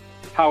Taylor.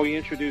 How he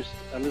introduced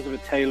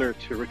Elizabeth Taylor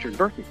to Richard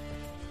Burton.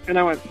 And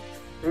I went,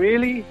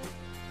 really?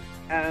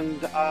 And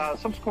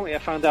subsequently I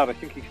found out, I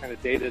think he kind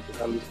of dated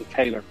Elizabeth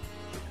Taylor.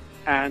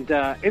 And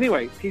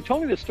anyway, he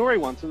told me this story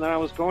once, and then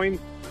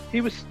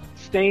he was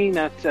staying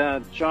at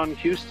John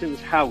Huston's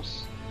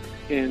house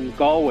in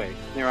Galway,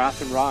 near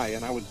Athenry,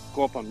 and I would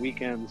go up on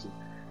weekends,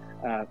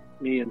 and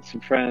me and some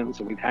friends,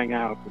 and we'd hang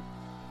out.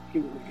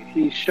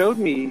 He showed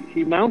me,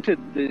 he mounted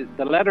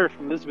the letter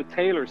from Elizabeth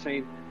Taylor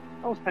saying,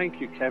 "Oh,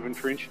 thank you, Kevin,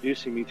 for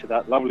introducing me to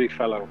that lovely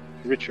fellow,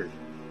 Richard,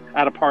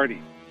 at a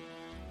party."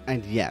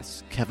 And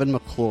yes, Kevin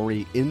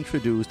McClory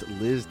introduced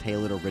Liz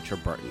Taylor to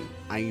Richard Burton.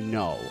 I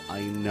know.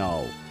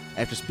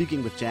 After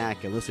speaking with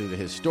Jack and listening to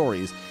his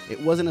stories, it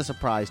wasn't a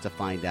surprise to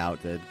find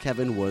out that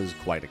Kevin was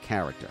quite a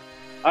character.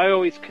 I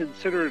always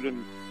considered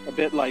him a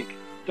bit like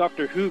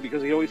Doctor Who,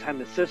 because he always had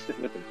an assistant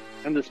with him.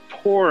 And this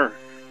poor,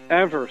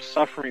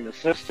 ever-suffering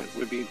assistant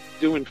would be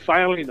doing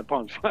filing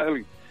upon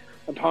filing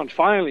upon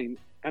filing.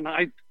 And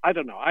I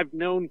don't know, I've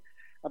known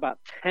about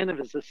 10 of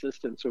his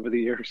assistants over the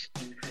years.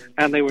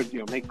 And they would,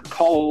 make the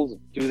calls,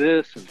 and do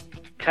this, and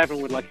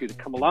Kevin would like you to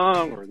come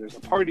along, or there's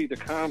a party to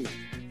come.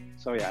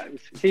 So yeah,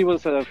 he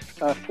was a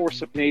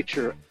force of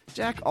nature.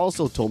 Jack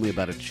also told me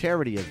about a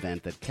charity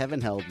event that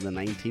Kevin held in the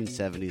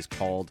 1970s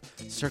called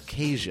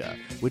Circasia,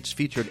 which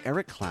featured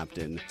Eric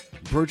Clapton,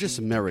 Burgess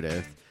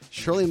Meredith,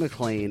 Shirley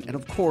MacLaine, and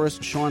of course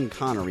Sean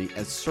Connery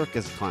as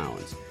circus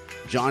clowns.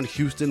 John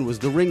Huston was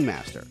the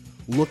ringmaster.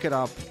 Look it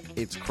up,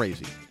 it's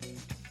crazy.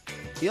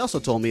 He also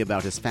told me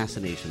about his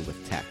fascination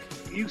with tech.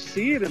 You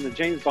see it in the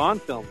James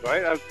Bond films,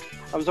 right?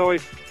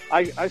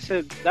 I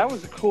said that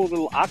was a cool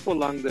little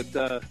aqualung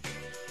that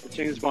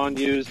James Bond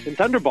used in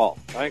Thunderball,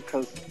 right?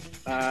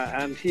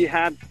 And he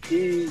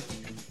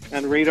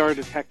and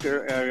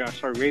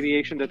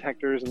radiation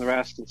detectors and the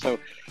rest. And so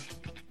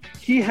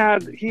he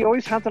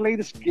always had the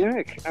latest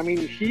gimmick. I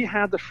mean, he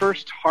had the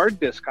first hard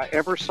disk I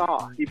ever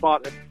saw. He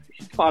bought a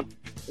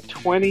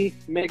 20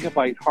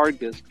 megabyte hard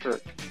disk for,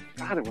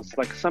 God, it was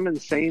like some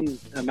insane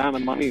amount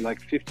of money,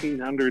 like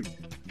 1,500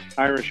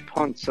 Irish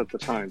punts at the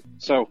time.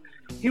 So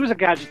he was a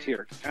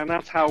gadgeteer, and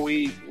that's how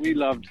we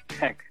loved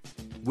tech.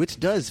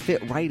 Which does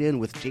fit right in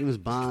with James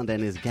Bond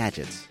and his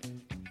gadgets.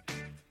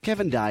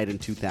 Kevin died in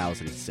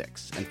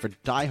 2006, and for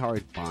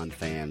diehard Bond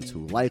fans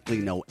who likely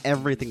know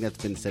everything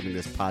that's been said in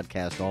this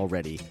podcast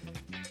already,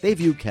 they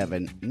view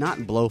Kevin, not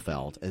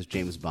Blofeld, as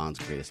James Bond's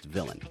greatest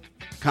villain,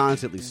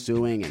 constantly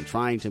suing and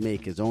trying to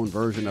make his own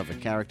version of a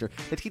character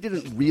that he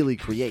didn't really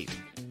create.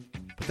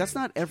 But that's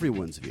not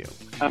everyone's view.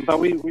 But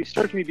we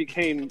certainly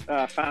became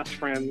fast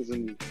friends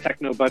and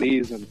techno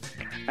buddies and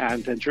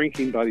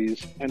drinking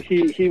buddies. And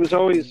he was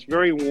always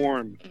very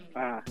warm,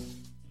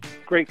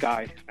 great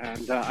guy,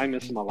 and I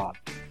miss him a lot.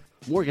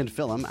 Morgan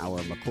Phillum, our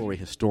McClory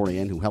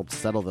historian who helped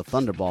settle the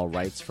Thunderball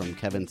rights from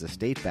Kevin's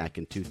estate back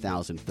in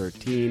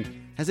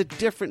 2013, has a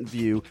different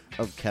view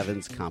of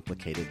Kevin's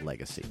complicated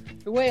legacy.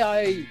 The way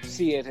I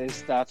see it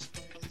is that,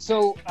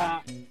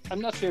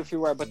 I'm not sure if you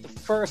were, but the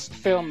first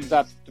film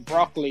that the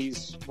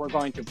Broccoli's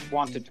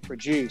wanted to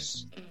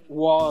produce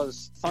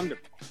was Thunderball.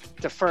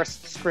 The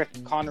first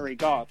script Connery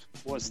got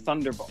was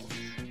Thunderball.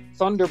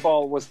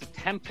 Thunderball was the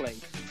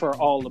template for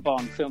all the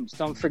Bond films.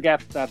 Don't forget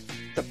that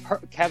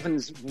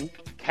Kevin's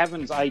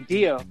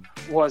idea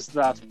was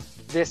that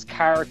this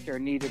character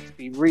needed to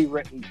be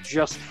rewritten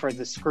just for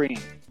the screen,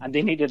 and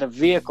they needed a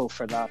vehicle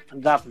for that,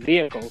 and that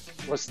vehicle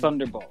was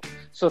Thunderball.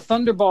 So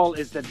Thunderball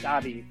is the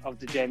daddy of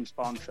the James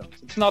Bond films.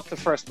 It's not the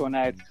first one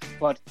out,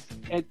 but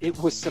it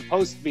was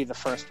supposed to be the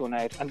first one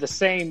out. And the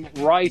same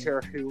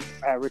writer,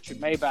 Richard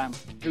Maybaum,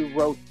 who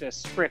wrote the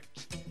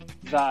script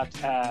that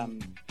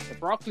the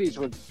Broccoli's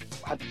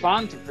had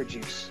planned to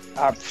produce.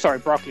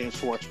 Broccoli and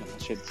Schwartzman, I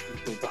should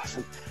include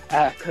both,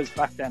 because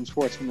back then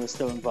Schwartzman was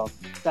still involved.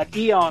 That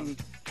Eon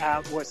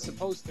was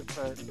supposed to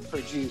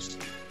produce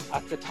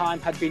at the time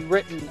had been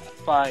written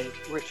by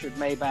Richard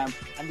Maybaum,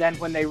 and then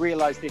when they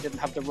realized they didn't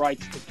have the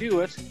rights to do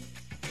it,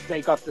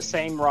 they got the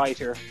same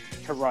writer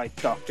to write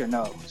Dr.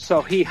 No.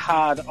 So he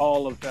had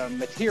all of the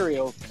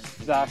material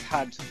that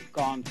had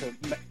gone to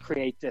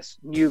create this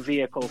new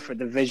vehicle for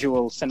the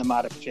visual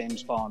cinematic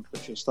James Bond,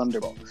 which was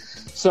Thunderball.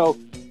 So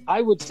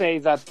I would say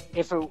that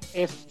if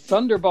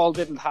Thunderball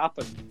didn't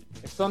happen,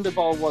 if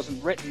Thunderball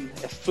wasn't written,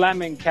 if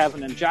Fleming,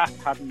 Kevin and Jack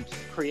hadn't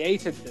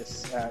created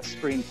this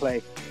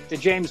screenplay, the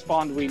James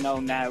Bond we know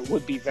now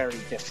would be very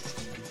different.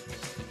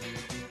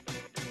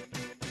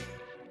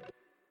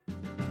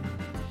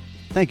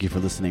 Thank you for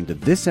listening to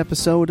this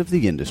episode of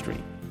The Industry.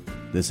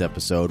 This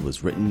episode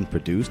was written,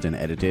 produced, and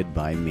edited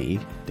by me,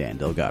 Dan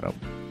Delgado.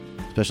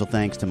 Special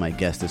thanks to my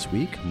guests this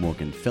week,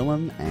 Morgan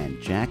Phillum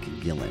and Jack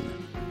Gillen.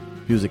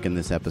 Music in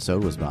this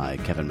episode was by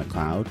Kevin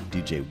MacLeod,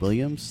 DJ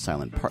Williams,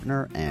 Silent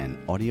Partner, and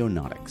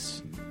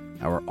Audionautics.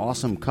 Our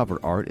awesome cover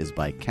art is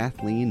by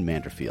Kathleen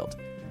Manderfield.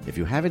 If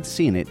you haven't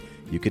seen it,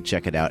 you could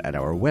check it out at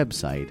our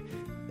website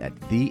at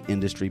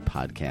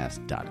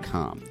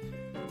theindustrypodcast.com.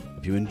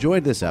 If you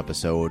enjoyed this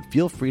episode,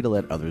 feel free to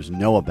let others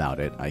know about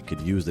it. I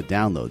could use the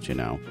downloads, you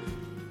know.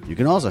 You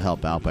can also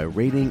help out by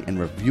rating and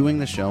reviewing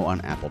the show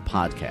on Apple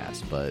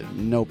Podcasts, but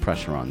no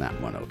pressure on that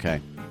one, okay?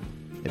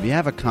 If you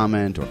have a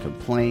comment or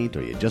complaint,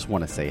 or you just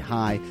want to say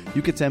hi,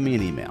 you could send me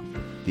an email.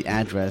 The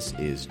address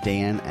is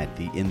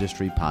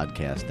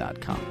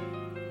dan@theindustrypodcast.com.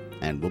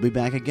 And we'll be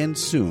back again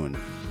soon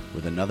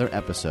with another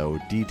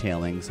episode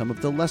detailing some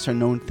of the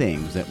lesser-known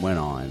things that went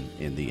on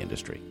in the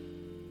industry.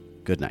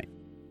 Good night.